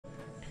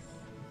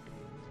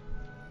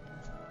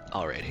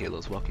Alright,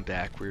 Halos, welcome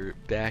back. We're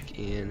back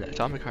in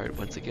Atomic Heart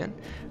once again.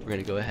 We're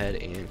going to go ahead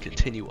and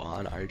continue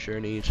on our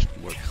journey, just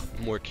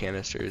more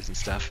canisters and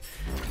stuff.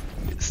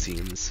 It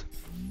seems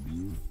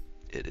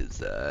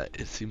it's a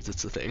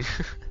thing.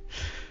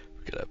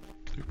 We got a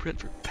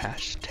blueprint for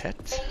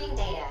Pastet.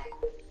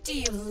 Do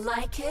you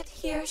like it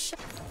here?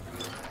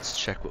 Let's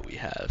check what we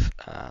have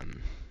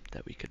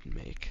that we could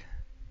make.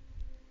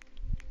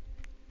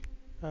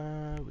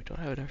 We don't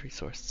have enough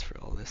resources for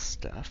all this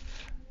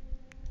stuff.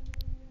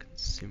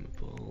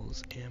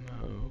 Consumables,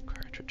 ammo,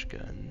 cartridge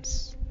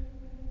guns,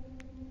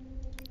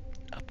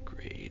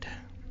 upgrade.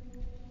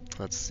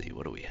 Let's see,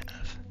 what do we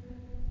have?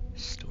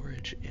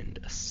 Storage and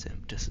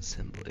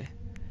disassembly.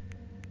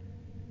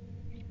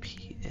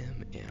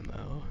 PM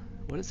ammo.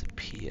 What is a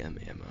PM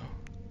ammo?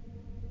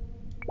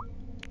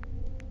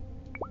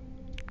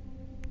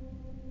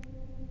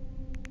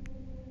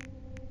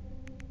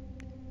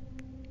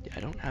 Yeah, I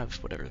don't have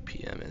whatever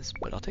PM is,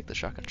 but I'll take the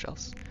shotgun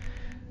shells.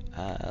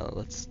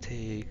 Let's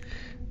take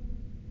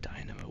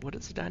dynamo. What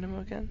is a dynamo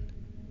again?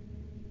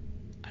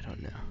 I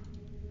don't know.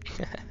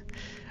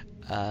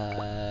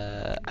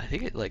 I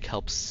think it like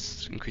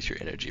helps increase your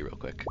energy real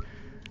quick,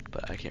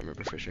 but I can't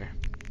remember for sure.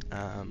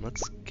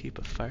 Let's keep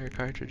a fire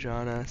cartridge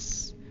on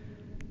us,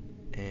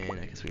 and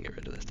I guess we can get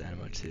rid of this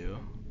dynamo too.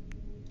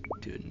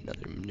 Do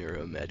another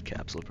neuromed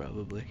capsule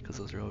probably, because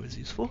those are always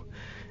useful.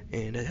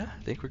 And yeah,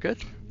 I think we're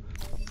good.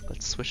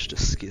 Let's switch to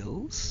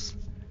skills.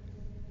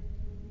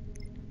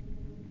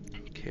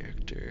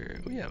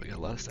 Character. Oh yeah, we got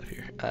a lot of stuff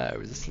here.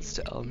 Resistance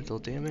to elemental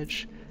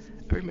damage.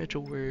 Every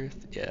metal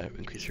worth. Yeah,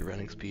 increase your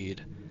running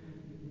speed.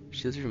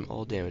 Shields you from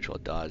all damage while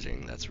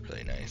dodging. That's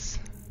really nice.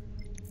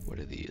 What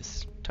are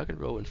these? Tuck and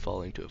roll when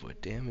falling to avoid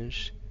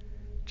damage.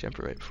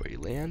 Jumper right before you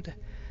land.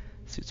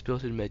 Suit's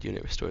built-in med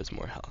unit restores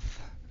more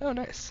health. Oh,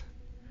 nice.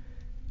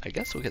 I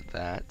guess we'll get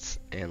that.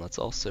 And let's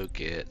also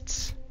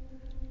get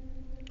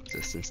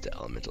resistance to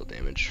elemental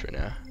damage for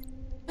now.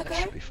 That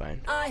should be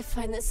fine. I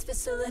find this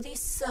facility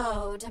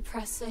so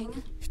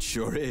depressing. It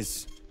sure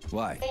is.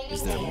 Why?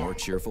 Is there a more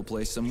cheerful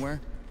place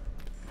somewhere?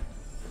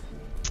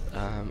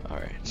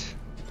 Alright.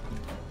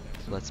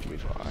 Let's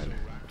move on.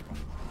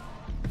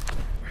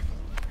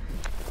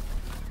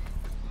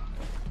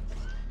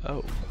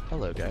 Oh,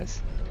 hello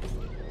guys.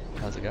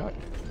 How's it going?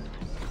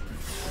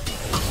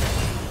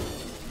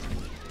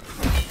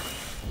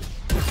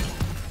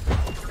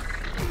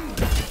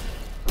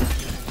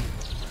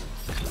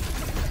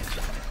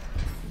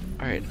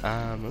 Alright,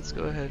 let's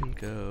go ahead and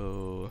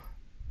go,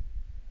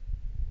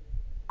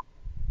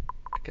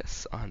 I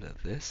guess, onto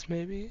this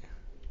maybe?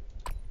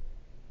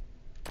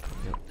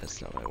 Nope,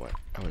 that's not what I want.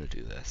 I want to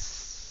do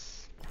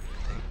this, I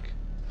think.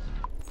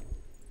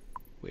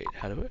 Wait,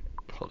 how do it?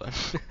 Hold on.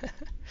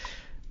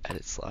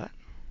 Edit slot?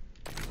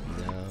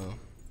 No.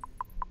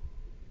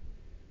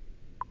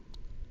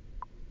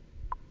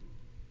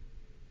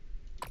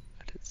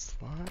 Edit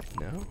slot?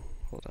 No?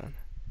 Hold on.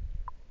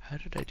 How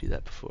did I do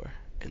that before?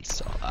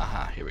 Install.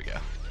 Aha, here we go.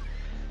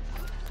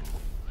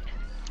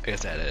 I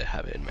guess I had to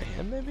have it in my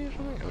hand maybe or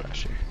something? I'm not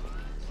sure.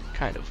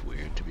 Kind of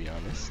weird to be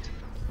honest.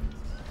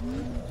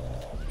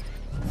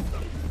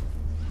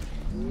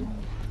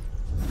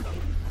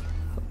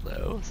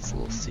 Hello, is this a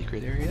little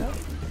secret area?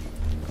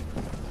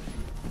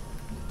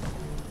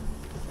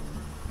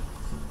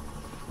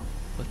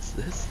 What's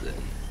this then?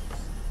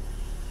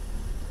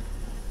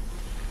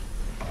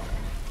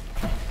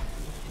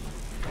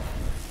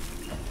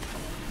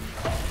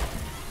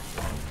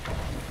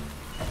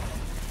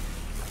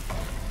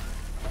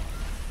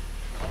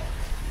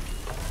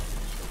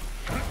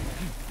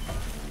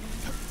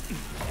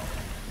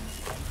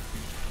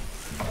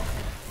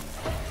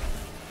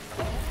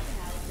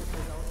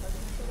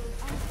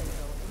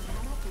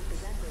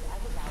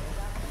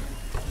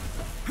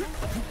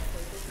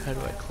 How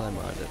do I climb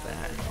onto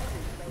that?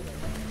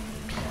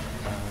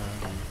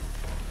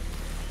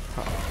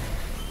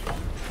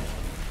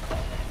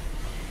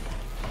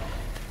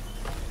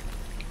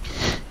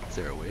 Is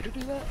there a way to do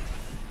that?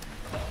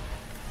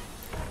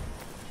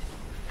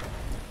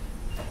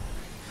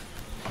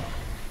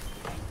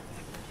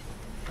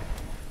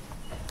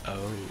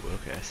 Oh,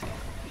 okay, I see.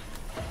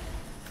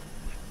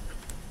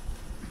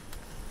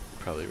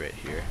 Probably right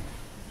here.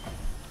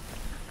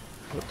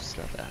 Whoops,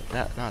 not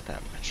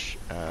that much.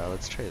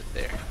 Let's try it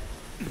there.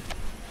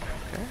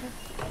 Okay.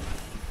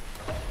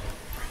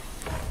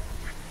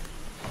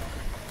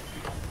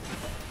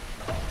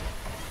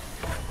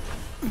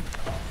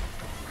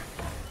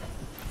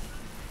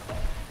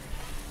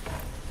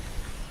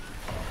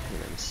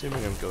 And I'm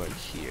assuming I'm going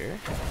here. And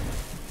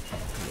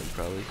then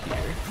probably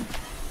here.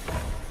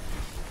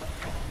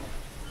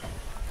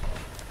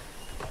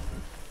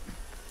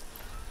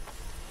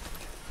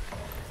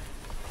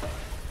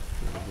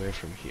 Where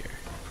from here?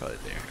 Probably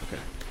there.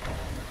 Okay.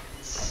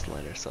 Let's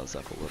line ourselves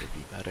up a little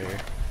bit better.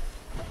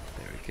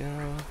 There we go.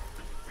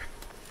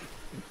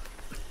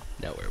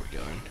 Now where are we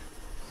going?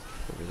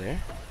 Over there?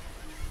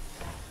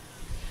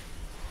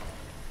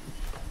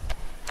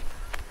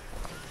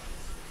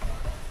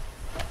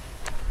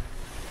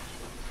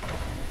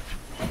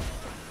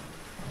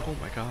 Oh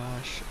my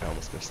gosh, I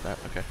almost missed that.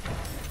 Okay.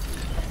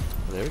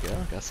 Well, there we go.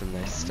 Got some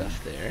nice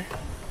stuff there.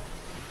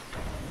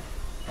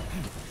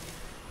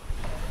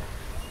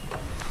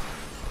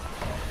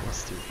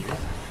 What's through here?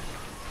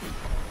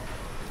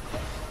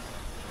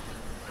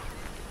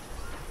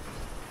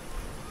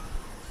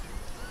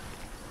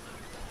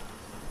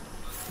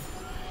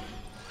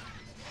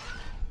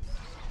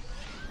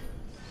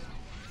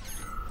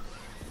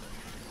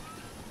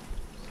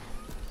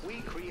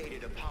 We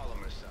created a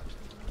polymer substance.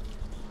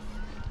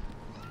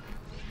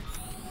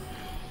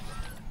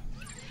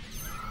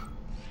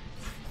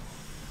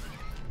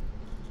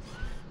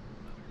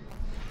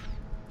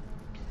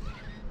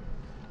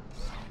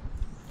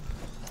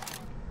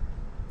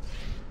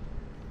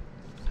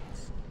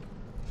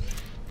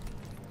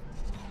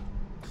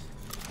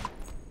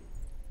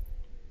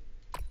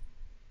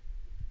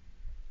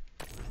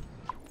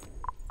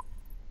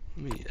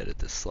 Let me edit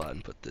this slot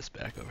and put this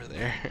back over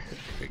there. There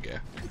we go.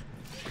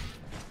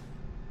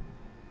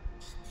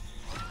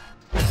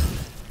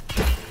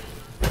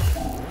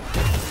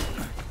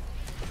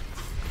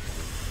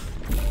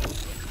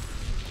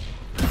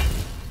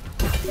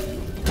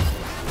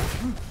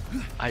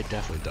 I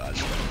definitely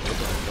dodged that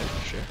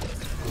for sure.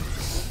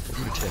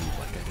 Pretend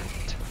like I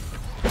didn't.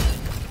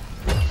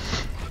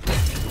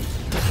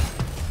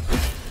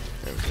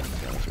 There we go,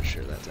 got it for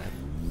sure that time.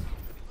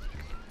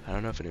 I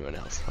don't know if anyone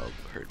else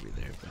heard me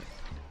there, but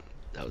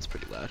that was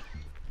pretty loud.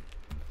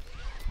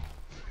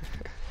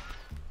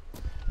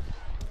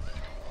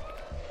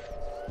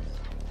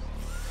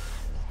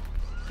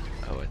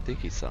 Oh, I think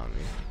he saw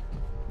me.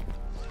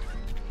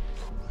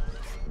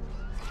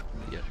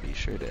 Yep, he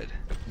sure did.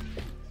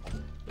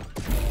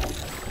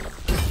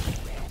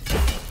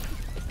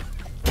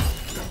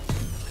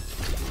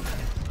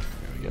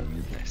 There we go,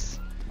 nice.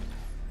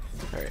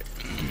 Alright.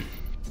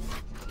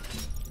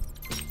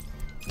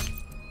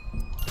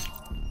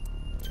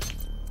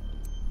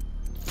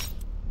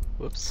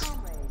 Whoops.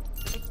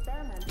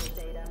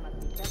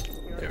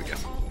 There we go.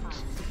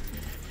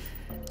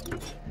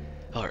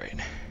 Alright.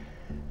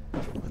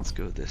 Let's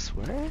go this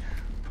way.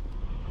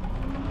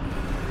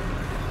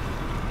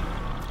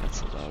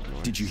 That's a loud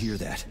noise. Did you hear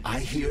that? I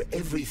hear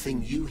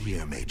everything you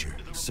hear, Major.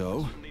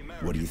 So,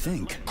 what do you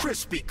think?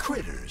 Crispy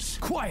critters.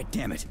 Quiet,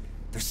 damn it!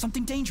 There's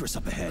something dangerous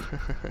up ahead.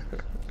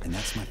 And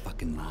that's my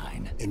fucking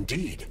line.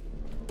 Indeed.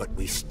 But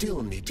we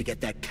still need to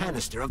get that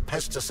canister of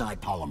pesticide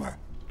polymer.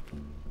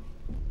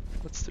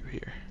 What's through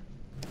here?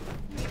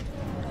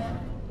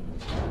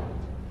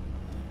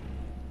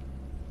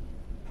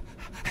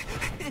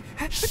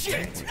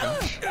 Shit!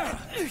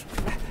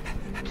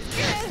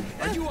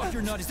 Are you off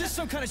your nut? Is this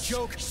some kind of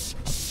joke?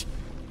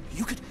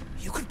 You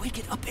could wake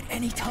it up at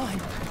any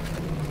time.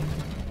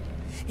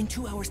 In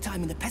 2 hours' time,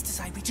 when the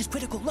pesticide reaches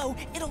critical low,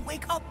 it'll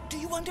wake up. Do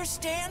you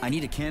understand? I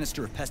need a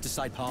canister of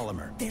pesticide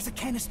polymer. There's a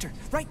canister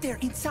right there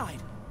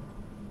inside.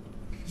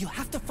 You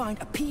have to find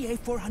a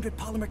PA-400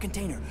 polymer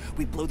container.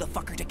 We blow the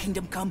fucker to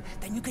Kingdom Come,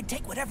 then you can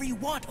take whatever you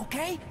want,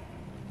 okay?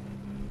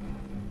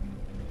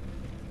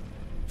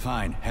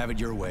 Fine, have it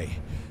your way.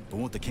 But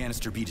won't the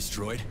canister be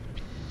destroyed?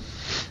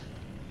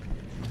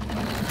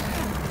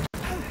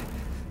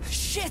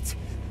 Shit!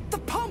 The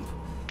pump!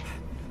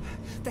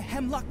 The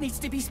hemlock needs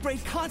to be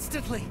sprayed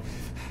constantly.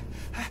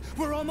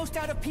 We're almost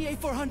out of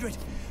PA-400.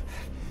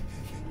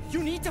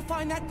 You need to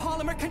find that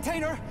polymer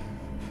container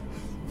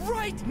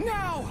right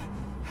now!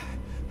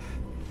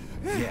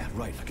 Yeah,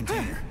 right, a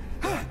container.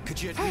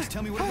 Could you at least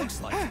tell me what it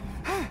looks like?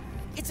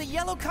 It's a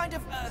yellow kind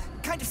of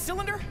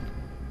cylinder.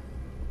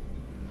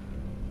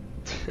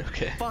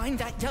 Okay. Find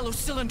that yellow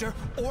cylinder,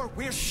 or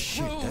we're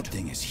Shit, screwed. that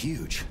thing is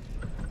huge.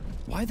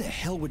 Why the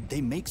hell would they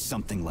make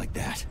something like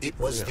that? It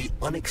was the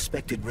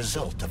unexpected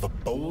result of a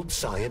bold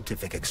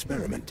scientific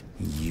experiment.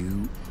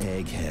 You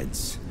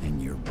eggheads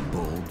and your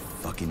bold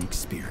fucking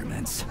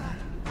experiments.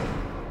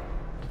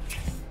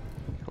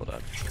 Hold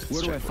on.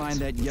 Where do I find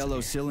that yellow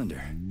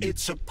cylinder?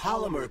 It's a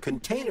polymer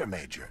container,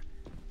 Major.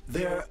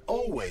 They're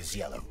always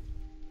yellow.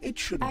 It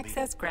shouldn't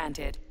Access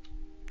granted.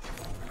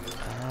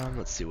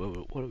 Let's see, what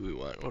do we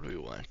want? What do we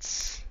want?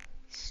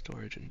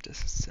 Storage and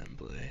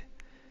disassembly.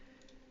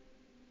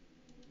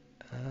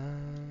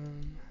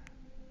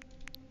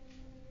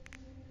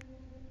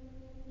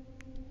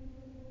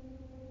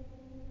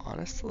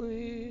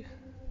 Honestly,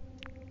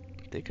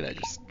 I think I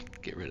just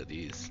get rid of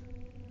these.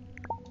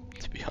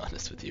 To be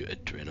honest with you,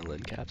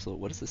 adrenaline capsule.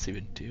 What does this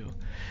even do?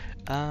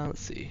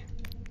 Let's see.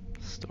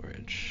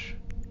 Storage.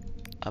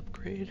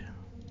 Upgrade.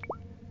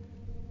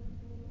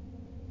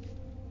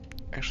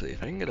 Actually,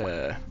 if I can get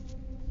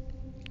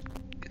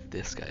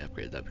this guy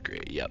upgraded, that'd be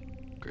great. Yep,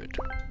 good.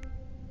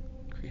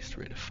 Increased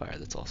rate of fire,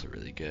 that's also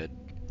really good.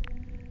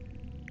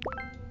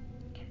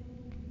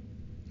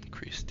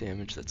 Increased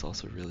damage, that's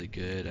also really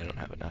good. I don't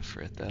have enough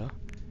for it though.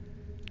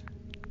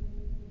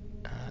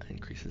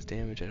 Increases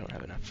damage, I don't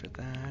have enough for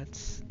that.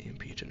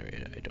 EMP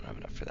generator, I don't have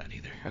enough for that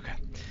either. Okay.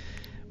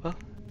 Well,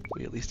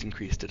 we at least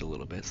increased it a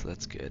little bit, so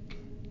that's good.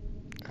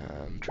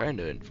 I'm trying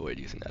to avoid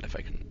using that if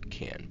I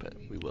can, but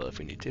we will if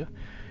we need to.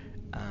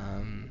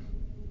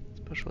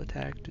 Special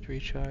attack did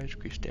recharge,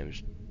 increased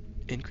damage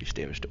increased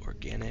damage to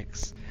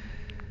organics,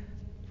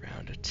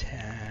 round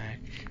attack,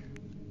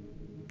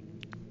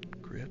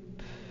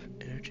 grip,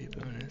 energy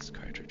bonus,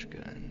 cartridge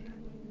gun.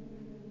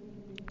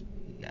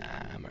 Nah,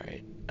 I'm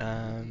alright.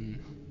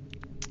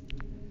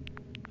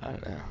 I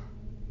don't know.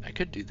 I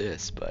could do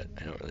this, but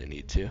I don't really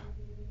need to.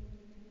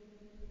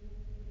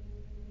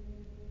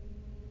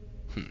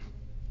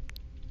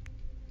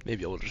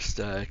 Maybe I'll just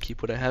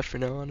keep what I have for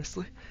now,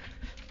 honestly.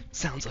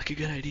 Sounds like a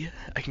good idea.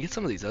 I can get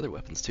some of these other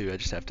weapons too, I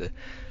just have to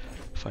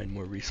find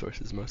more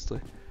resources mostly.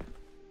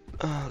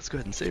 Let's go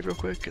ahead and save real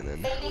quick and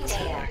then let's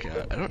head back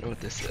out. I don't know what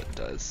this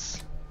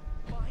does.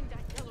 Find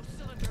that yellow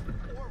cylinder,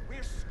 or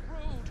we're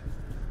screwed.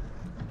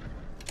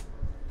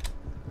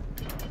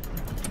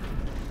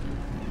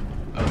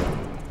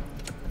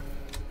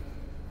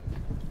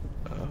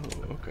 Oh,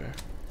 okay.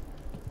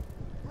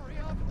 Hurry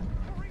up!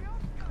 Hurry up!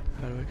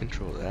 How do I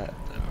control that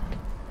though?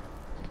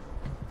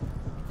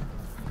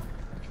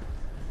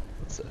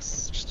 What's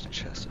this? Just a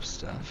chest of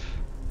stuff.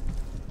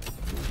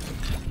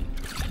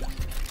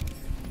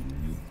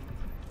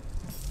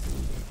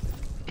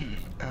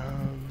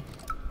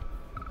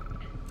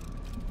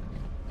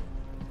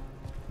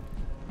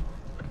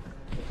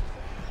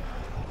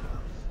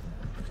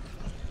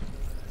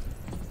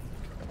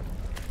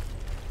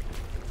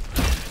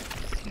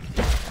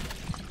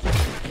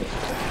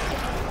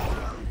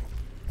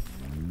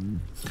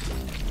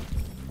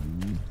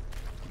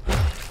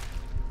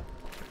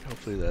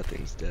 Hopefully that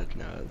thing's dead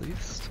now at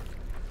least.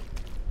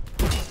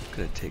 I'm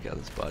gonna take out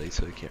this body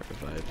so he can't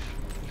revive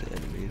the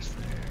enemies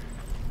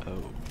there.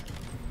 Oh.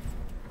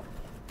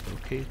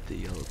 Locate the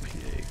yellow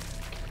PA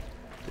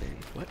thing.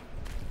 What?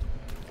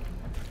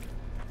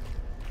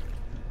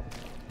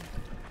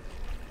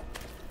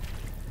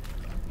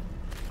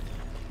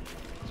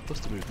 I'm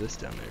supposed to move this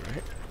down there,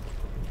 right?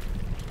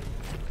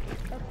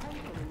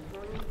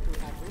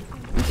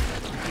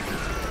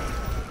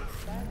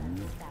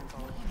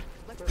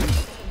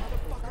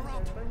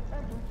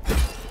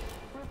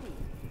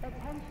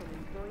 Attention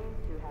employees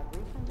who have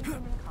recently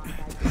been in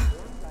contact with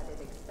warm-blooded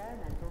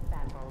experimental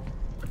samples.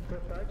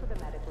 Refer to the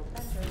medical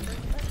center for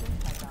urgent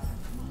checkup.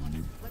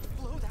 Let's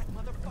blow that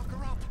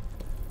motherfucker up!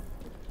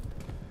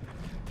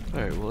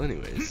 Alright, well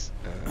anyways,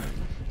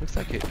 looks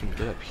like it can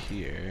get up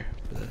here,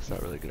 but that's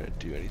not really gonna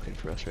do anything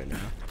for us right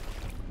now.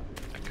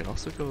 I can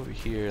also go over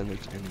here, and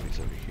there's enemies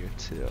over here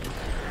too.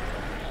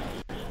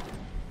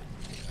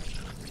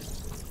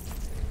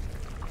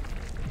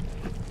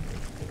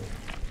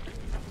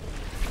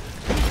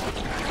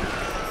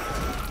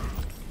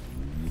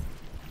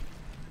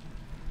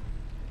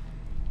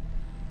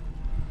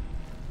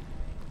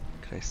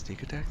 Can I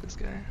sneak attack this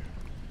guy?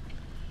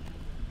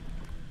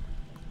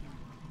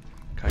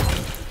 Kind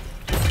of.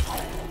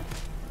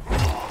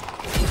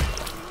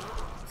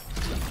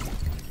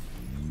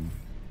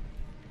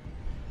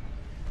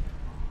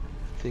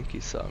 I think he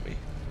saw me.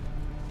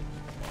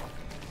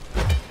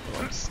 Oh,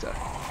 I'm stuck.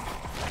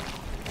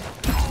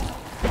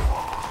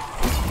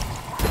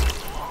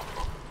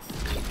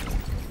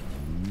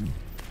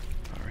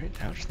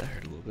 Alright, ouch, that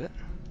hurt a little bit.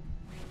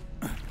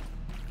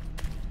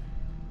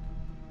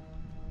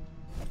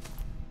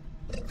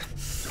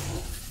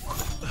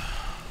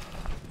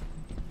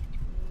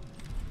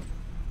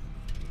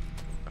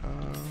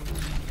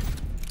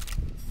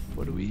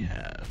 What do we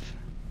have?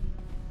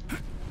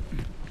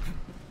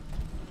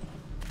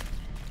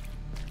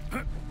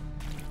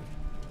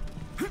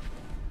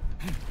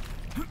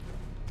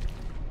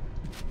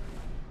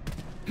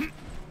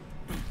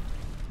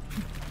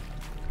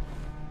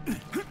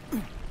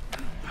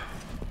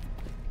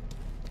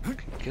 I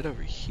can get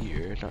over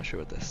here. Not sure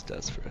what this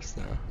does for us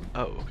though.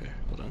 Oh, okay.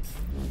 Hold on.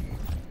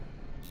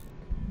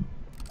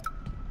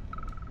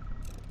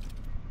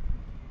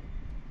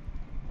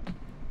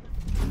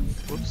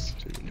 Whoops,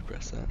 didn't mean to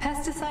press that.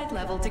 Pesticide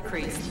level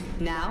decreased.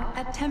 Now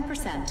at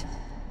 10%.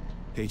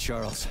 Hey,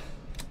 Charles.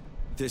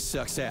 This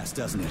sucks ass,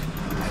 doesn't it?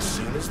 As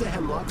soon as the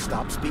hemlock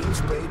stops being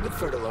sprayed with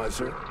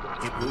fertilizer,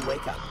 it will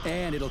wake up.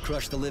 And it'll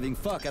crush the living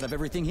fuck out of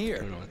everything here,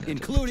 don't know what that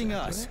including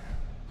does us.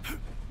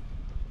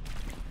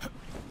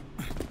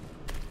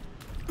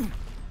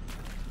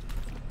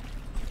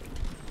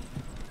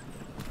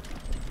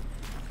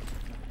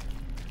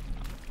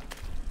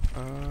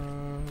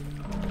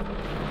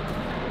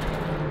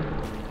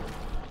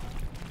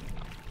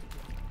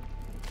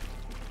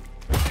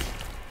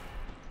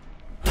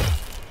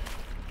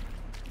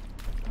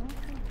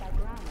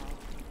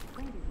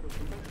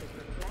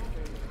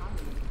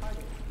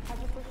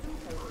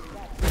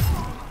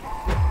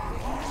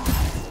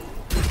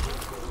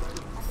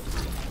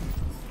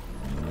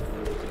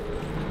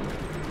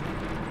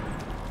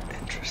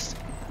 Interesting.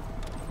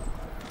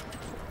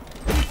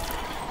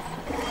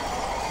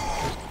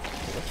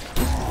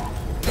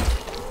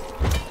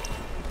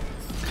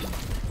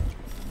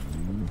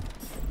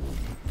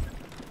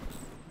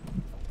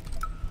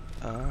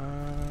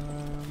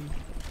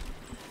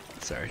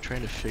 Sorry,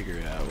 trying to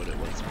figure out what it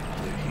wants me to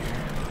do here.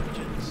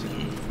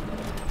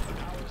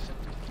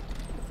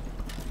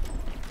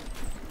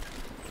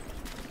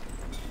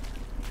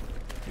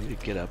 I need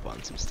to get up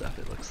on some stuff,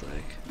 it looks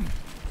like.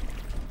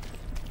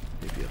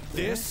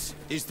 This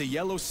is the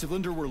yellow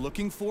cylinder we're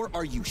looking for?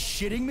 Are you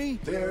shitting me?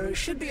 There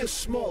should be a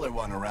smaller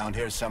one around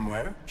here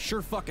somewhere.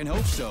 Sure fucking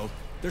hope so.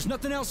 There's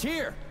nothing else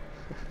here.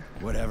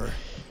 Whatever.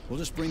 We'll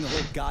just bring the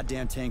whole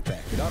goddamn tank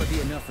back. It ought to be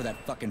enough for that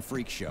fucking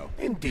freak show.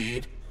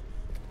 Indeed.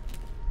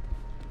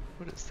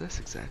 What is this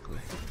exactly?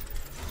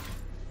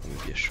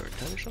 Maybe a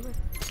shortcut or something?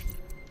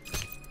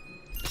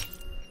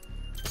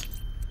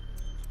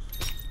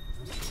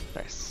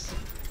 Nice.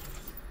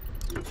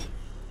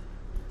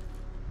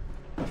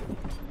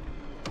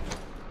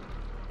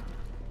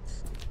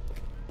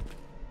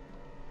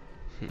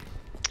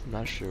 I'm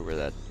not sure where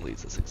that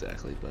leads us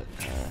exactly, but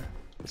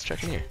let's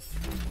check in here.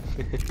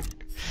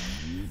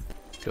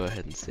 Go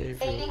ahead and save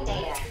real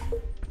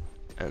quick.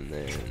 And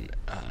then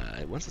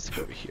it wants us to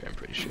go over here, I'm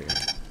pretty sure.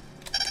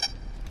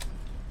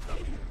 Oh.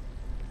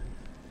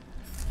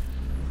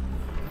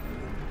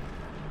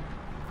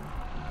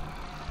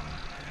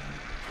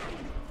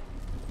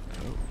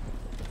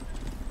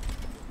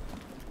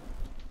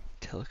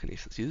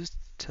 Telekinesis. Use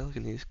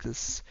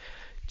telekinesis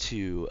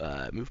to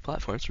move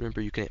platforms. Remember,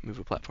 you can't move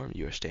a platform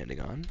you are standing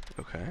on.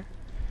 Okay.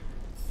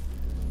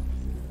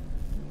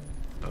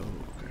 Oh,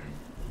 okay.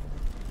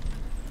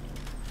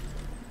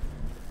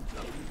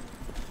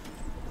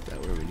 Is that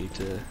where we need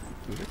to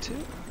move it to?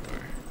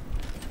 Or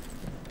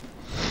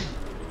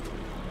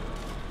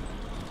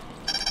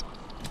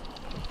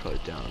probably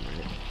down,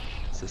 right?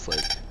 Is this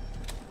like...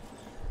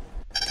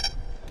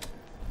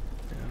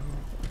 No.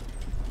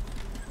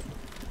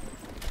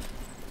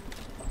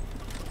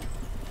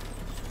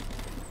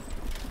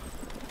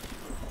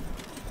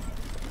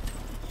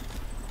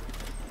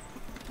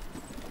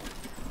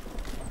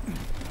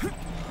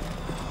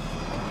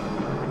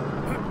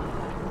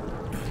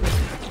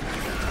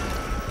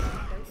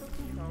 Social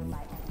control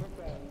by end of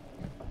day.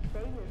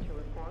 Failure to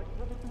report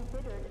will be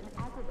considered an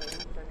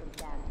aggravating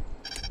circumstance.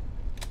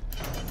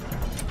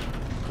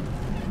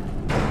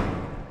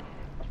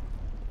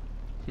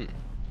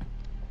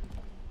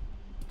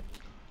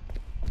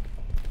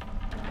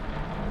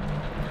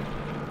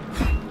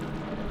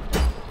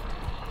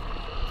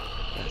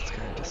 That's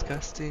kind of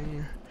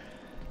disgusting.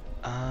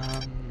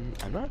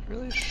 I'm not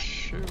really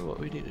sure what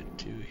we need to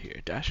do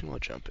here. Dashing while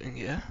jumping,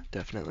 yeah,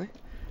 definitely.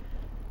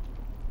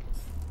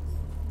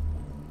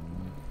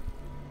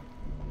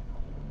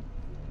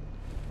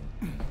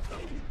 I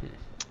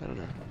don't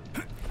know.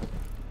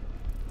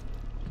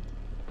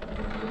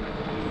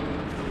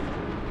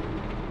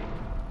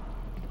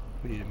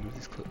 We need to move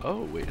these close.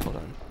 Oh, wait, hold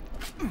on.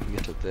 We can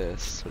get to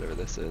this, whatever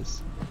this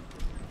is.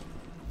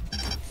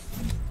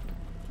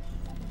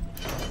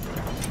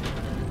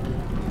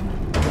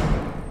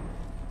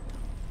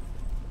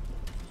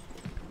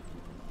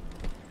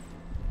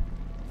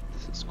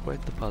 This is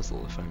quite the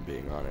puzzle, if I'm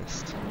being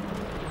honest.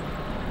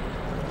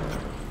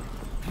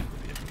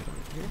 Maybe I can get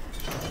over here.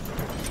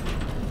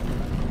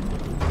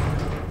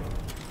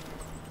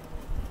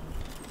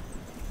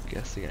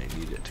 Guessing I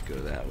need it to go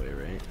that way,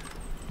 right?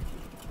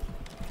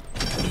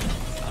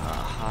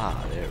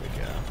 Aha, there we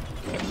go.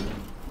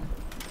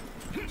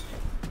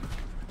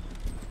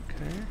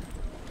 Okay.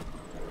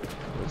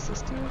 What does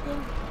this do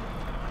again?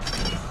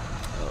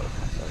 Oh,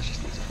 okay. No, it's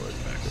just moves it forward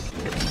and backwards.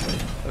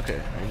 Okay,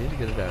 I need to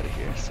get it out of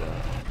here, so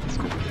let's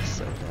go to this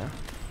side now.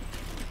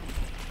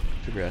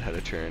 Figure out how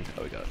to turn.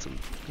 Oh, we got some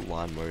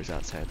lawnmowers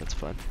outside, that's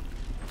fun.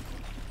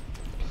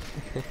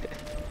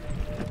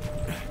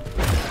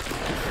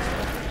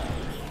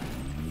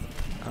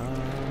 How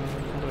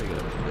do I get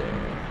up there?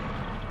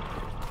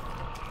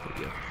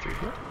 Maybe up through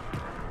here?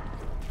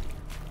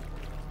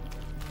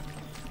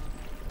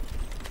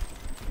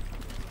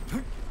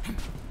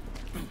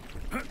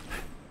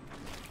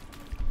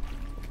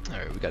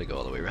 Alright, we gotta go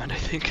all the way around, I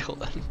think.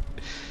 Hold on.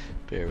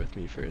 Bear with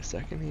me for a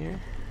second here.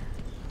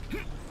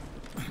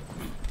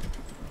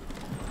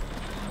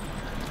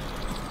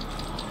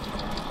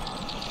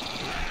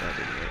 That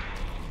didn't work.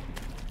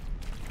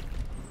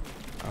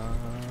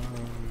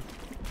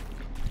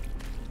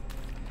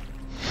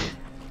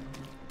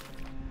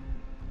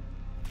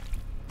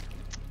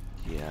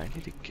 Yeah, I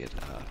need to get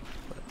up,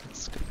 but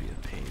that's gonna be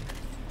a pain.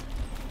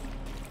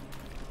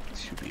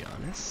 To be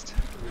honest.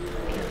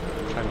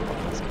 I'm trying to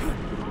walk this guy.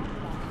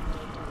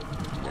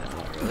 Yeah,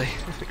 not really.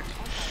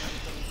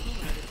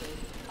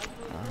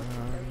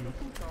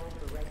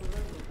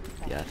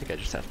 Yeah, I think I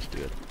just have to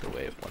do it the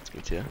way it wants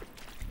me to,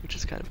 which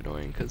is kind of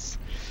annoying because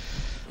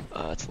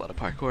it's a lot of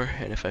parkour,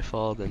 and if I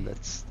fall, then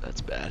that's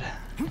bad.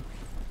 Oh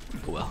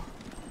well.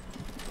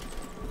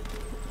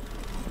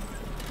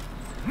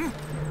 There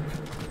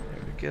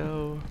we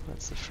go.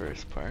 That's the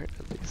first part,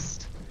 at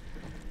least.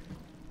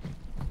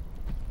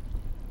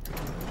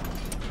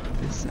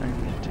 This I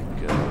need to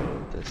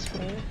go this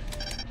way.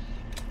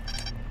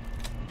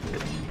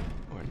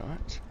 Or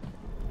not.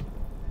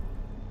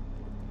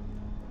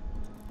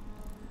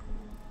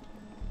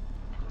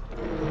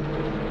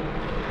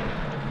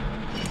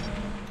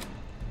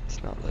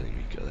 It's not letting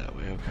me go that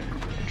way. Okay,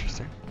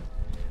 interesting.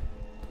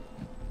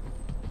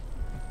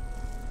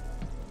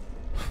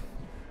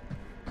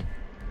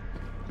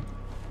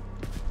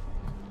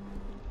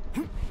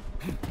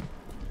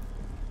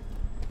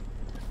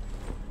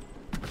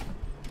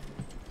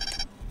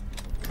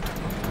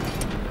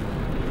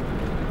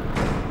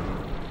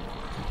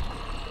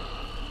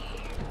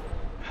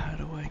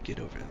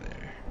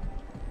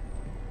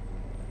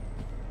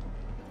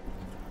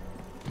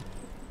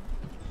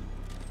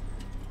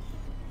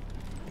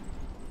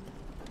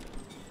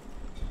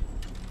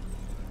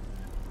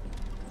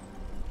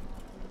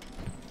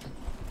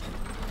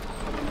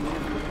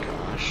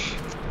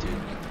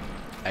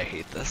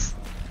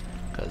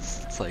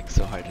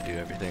 to do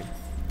everything.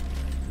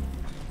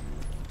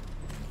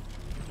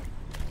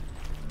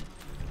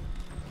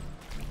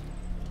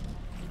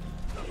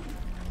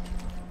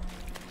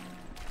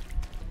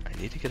 I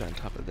need to get on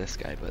top of this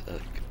guy, but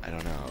like, I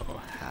don't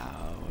know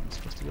how I'm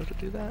supposed to be able to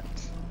do that.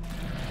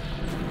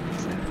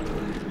 Exactly.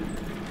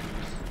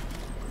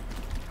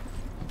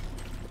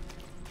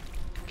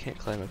 Can't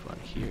climb up on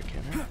here,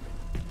 can I?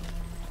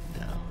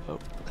 No. Oh,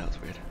 that was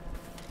weird.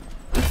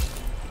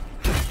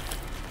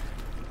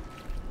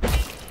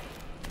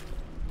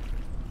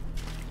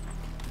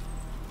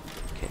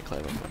 Can't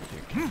climb up on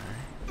here, can I?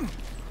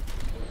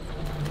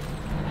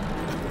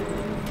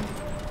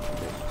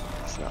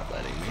 It's not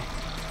letting me.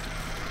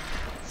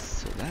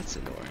 So that's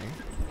annoying.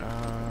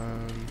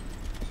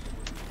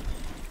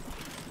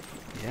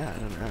 Yeah, I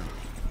don't know.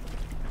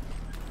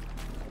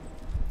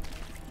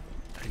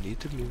 I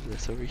need to move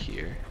this over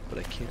here, but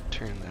I can't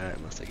turn that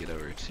unless I get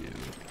over to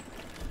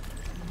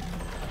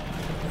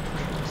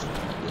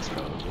this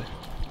probably.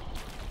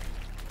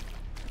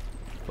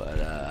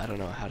 But I don't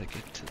know how to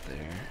get to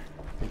there.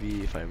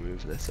 Maybe if I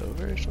move this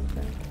over or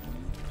something?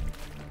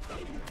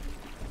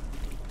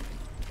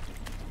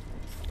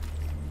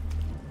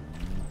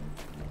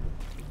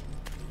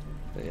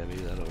 But yeah,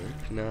 maybe that'll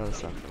work. No,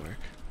 that's not gonna work.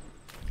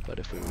 But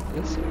if we move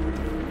this over,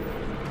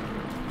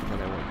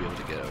 then I won't be able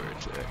to get over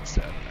to it,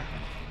 so I don't know.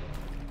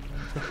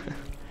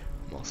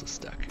 I'm also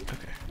stuck.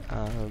 Okay.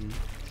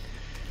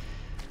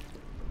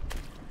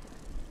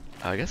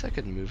 I guess I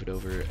could move it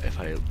over if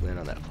I land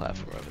on that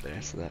platform over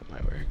there, so that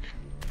might work.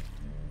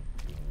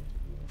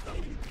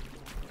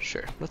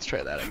 Sure, let's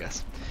try that, I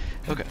guess.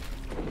 Okay.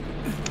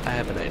 I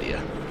have an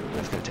idea.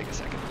 That's gonna take a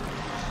second.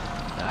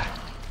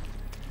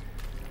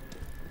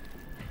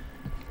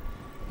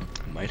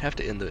 I might have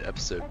to end the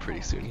episode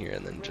pretty soon here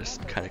and then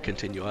just kind of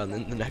continue on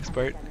in the next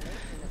part,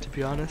 to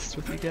be honest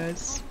with you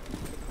guys.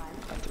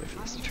 I have to wait for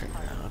this to turn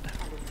around.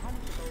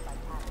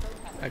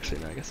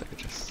 Actually, no, I guess I could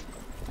just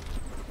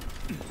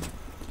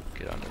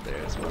get onto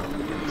there as well.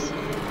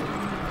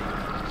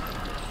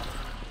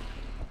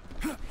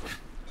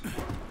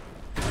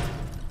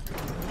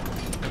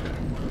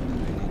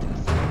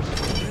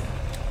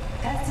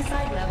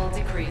 Pesticide level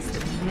decreased,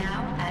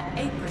 now at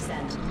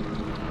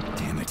 8%.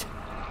 Damn it.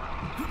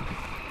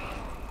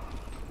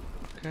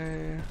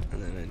 Okay,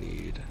 and then I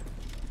need...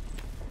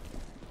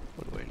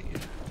 What do I need? I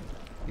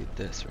need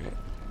this, right?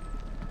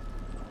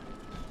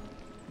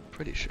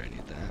 Pretty sure I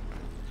need that.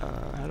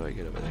 How do I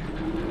get over there?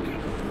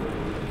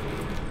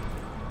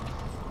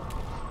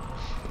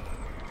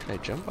 Can I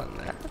jump on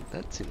that?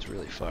 That seems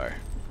really far.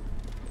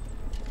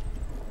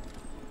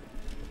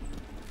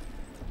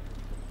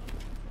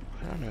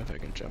 I don't know if I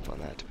can jump on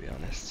that, to be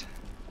honest.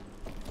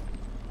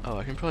 Oh,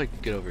 I can probably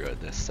get over on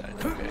this side.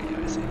 Okay,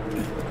 yeah, I see.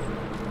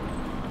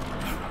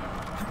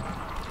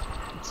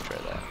 Let's try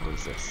that. What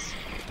is this?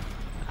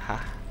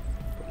 Aha.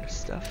 Bonus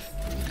stuff.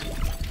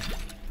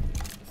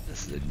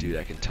 This is a dude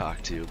I can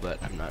talk to,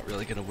 but I'm not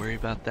really gonna worry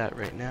about that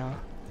right now.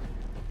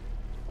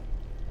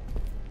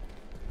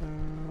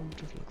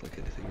 Doesn't look like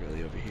anything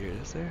really over here,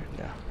 is there?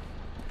 No.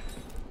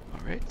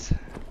 Alright.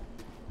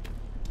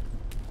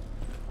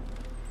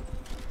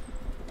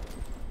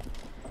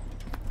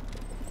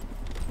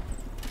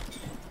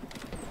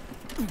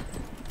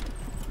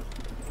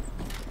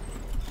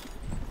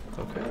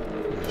 Okay.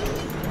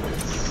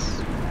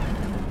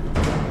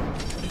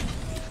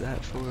 Move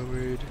that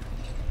forward.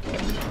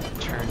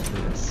 Turn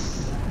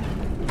this.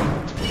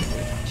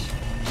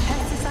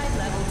 Pesticide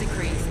level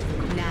decreased,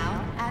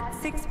 now at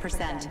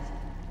 6%.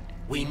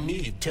 We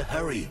need to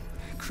hurry.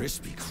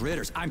 Crispy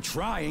critters, I'm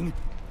trying.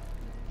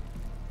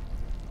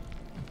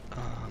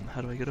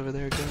 How do I get over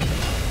there again?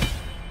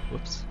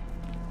 Whoops.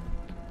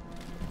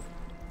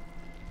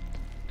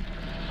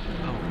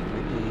 Oh,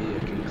 maybe I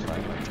can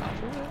climb on top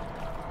of it?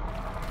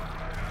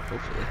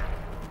 Hopefully.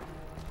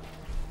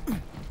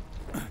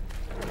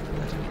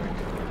 That didn't work.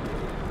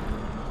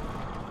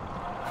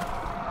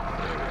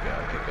 There we go,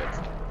 okay, good.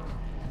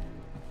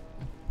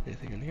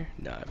 Anything in here?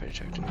 No, I've already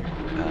checked in here.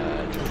 Turn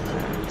that.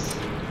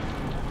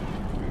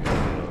 We're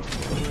gonna go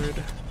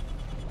forward.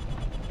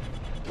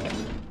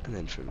 And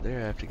then from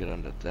there I have to get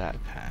onto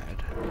that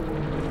pad.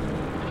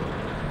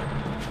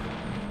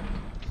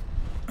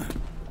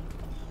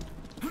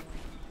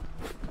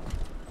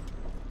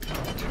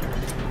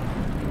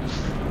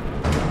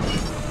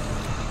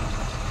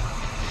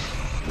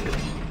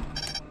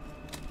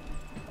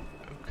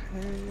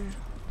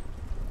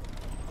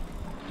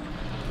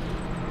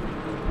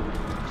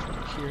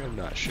 Here, I'm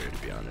not sure, to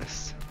be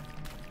honest.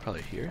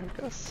 Probably here,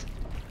 I guess?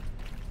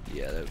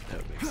 Yeah, that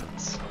would make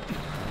sense.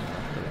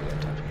 Then I go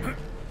on top of here.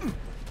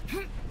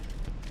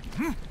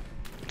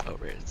 Oh,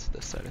 right, it's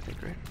this side, I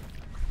think, right?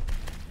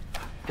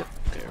 Yep,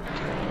 there we go.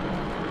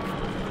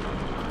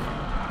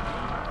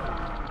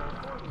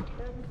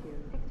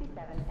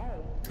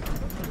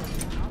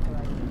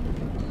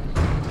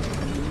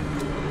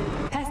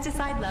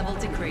 Pesticide level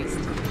decreased,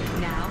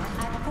 now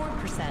at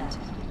 4%.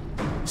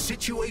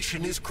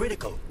 Situation is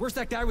critical. Where's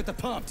that guy with the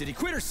pump? Did he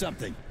quit or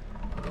something?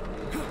 I think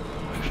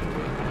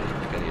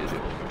I need to do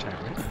it one more time,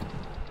 right?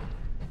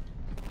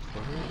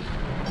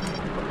 Forward.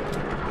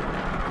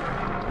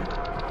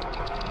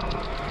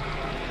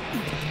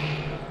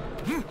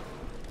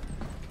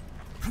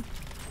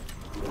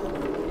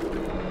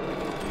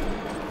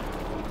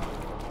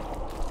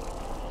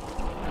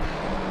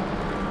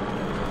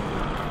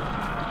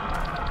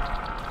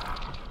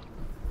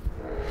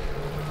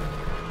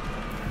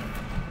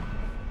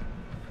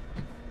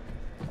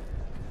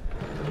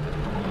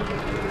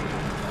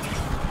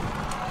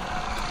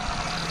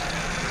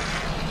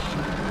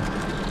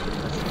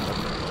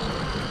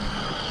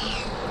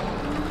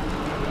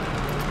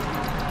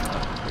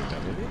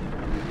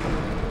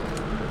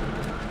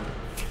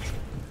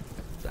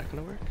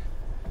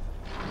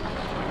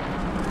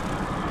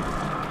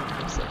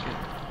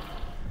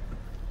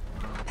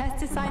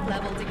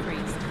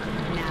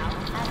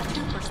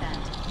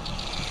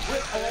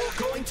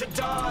 to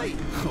die!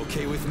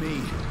 Okay with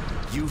me.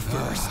 You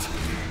first.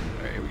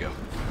 Alright, here we go.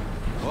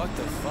 What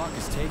the fuck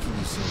is taking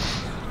you so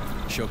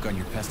long? Choke on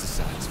your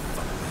pesticides,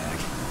 fuckbag.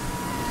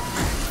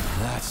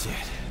 That's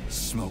it.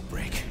 Smoke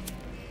break.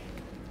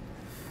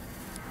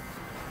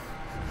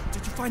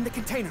 Did you find the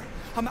container?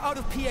 I'm out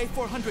of PA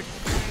 400.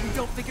 If we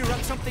don't figure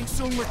out something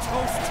soon, we're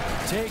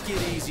toast. Take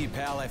it easy,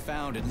 pal. I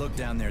found it. Look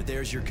down there.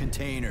 There's your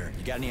container.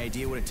 You got any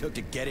idea what it took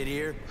to get it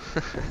here?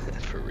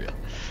 For real.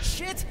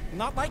 Shit!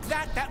 Not like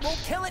that. That won't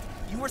kill it.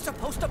 You were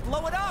supposed to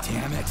blow it up.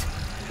 Damn it.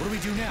 What do we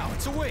do now?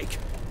 It's awake.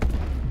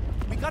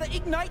 We gotta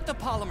ignite the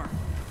polymer.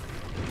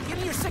 Give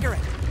me your cigarette.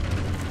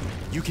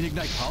 You can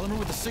ignite polymer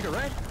with a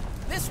cigarette?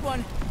 This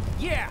one,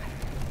 yeah.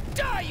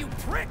 Die, you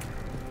prick!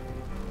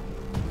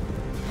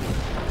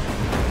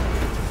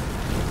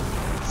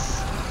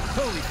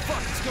 Holy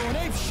fuck, it's going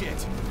ape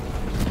shit!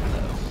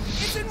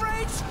 It's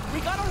enraged! We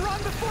gotta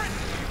run before it...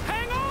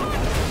 Hang on!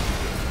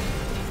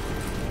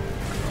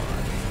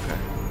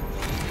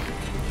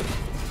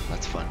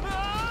 That's fun.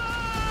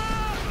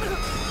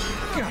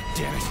 God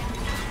damn it!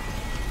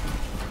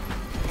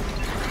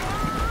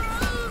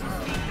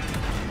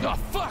 Oh,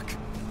 fuck!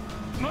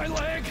 My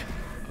leg!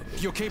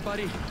 You okay,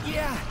 buddy?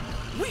 Yeah,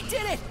 we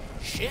did it!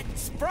 Shit,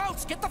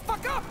 Sprouts, get the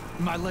fuck up!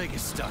 My leg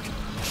is stuck.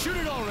 Shoot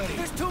it already!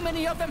 There's too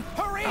many of them,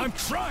 hurry! I'm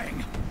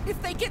trying!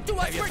 If they get to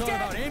us, Have you we're thought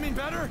about dead! aiming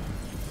better?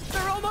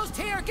 They're almost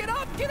here, get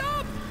up, get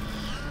up!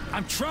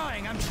 I'm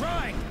trying!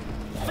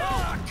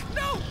 Fuck!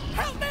 No,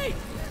 help me!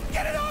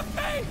 Get it off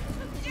me!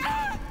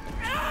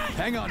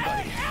 Hang on,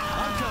 buddy.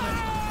 I'm coming.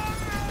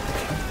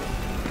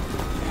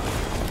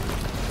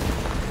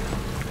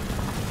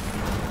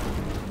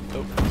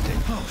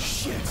 Oh,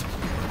 shit.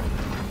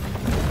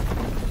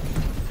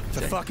 It's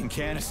a fucking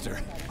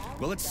canister.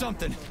 Well, it's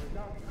something.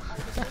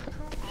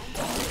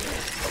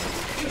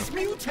 He's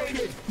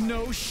mutated!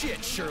 No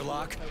shit,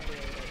 Sherlock.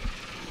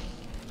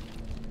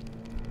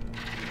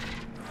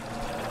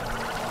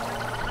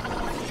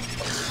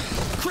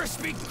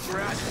 Crispy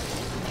crap!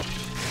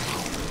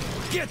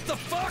 Get the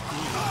fuck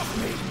off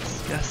me!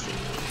 Disgusting.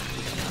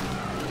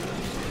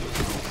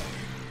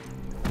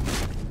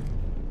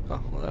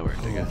 Oh, well that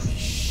worked, I guess. Holy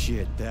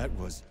shit, that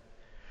was...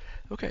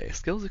 Okay,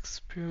 skills,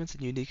 experiments,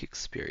 and unique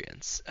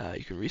experience.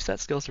 You can reset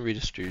skills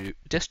and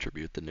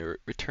distribute the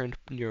returned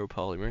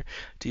neuropolymer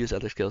to use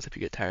other skills if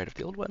you get tired of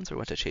the old ones or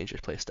want to change your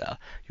playstyle.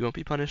 You won't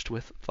be punished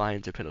with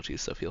fines or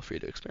penalties, so feel free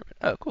to experiment.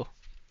 Oh, cool.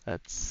 I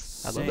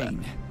love that.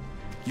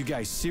 You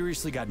guys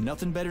seriously got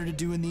nothing better to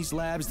do in these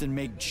labs than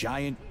make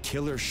giant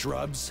killer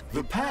shrubs?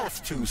 The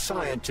path to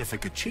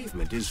scientific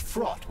achievement is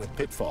fraught with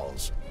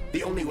pitfalls.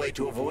 The only way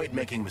to avoid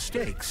making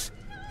mistakes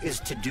is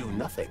to do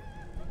nothing.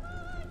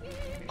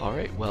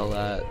 Alright, well,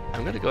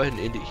 I'm gonna go ahead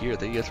and end it here.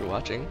 Thank you guys for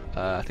watching.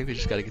 I think we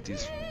just gotta get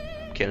these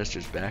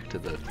canisters back to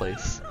the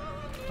place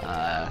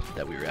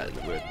that we were at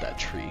that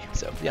tree.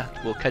 So, yeah,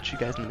 we'll catch you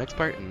guys in the next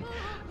part, and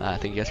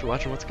thank you guys for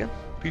watching once again.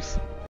 Peace.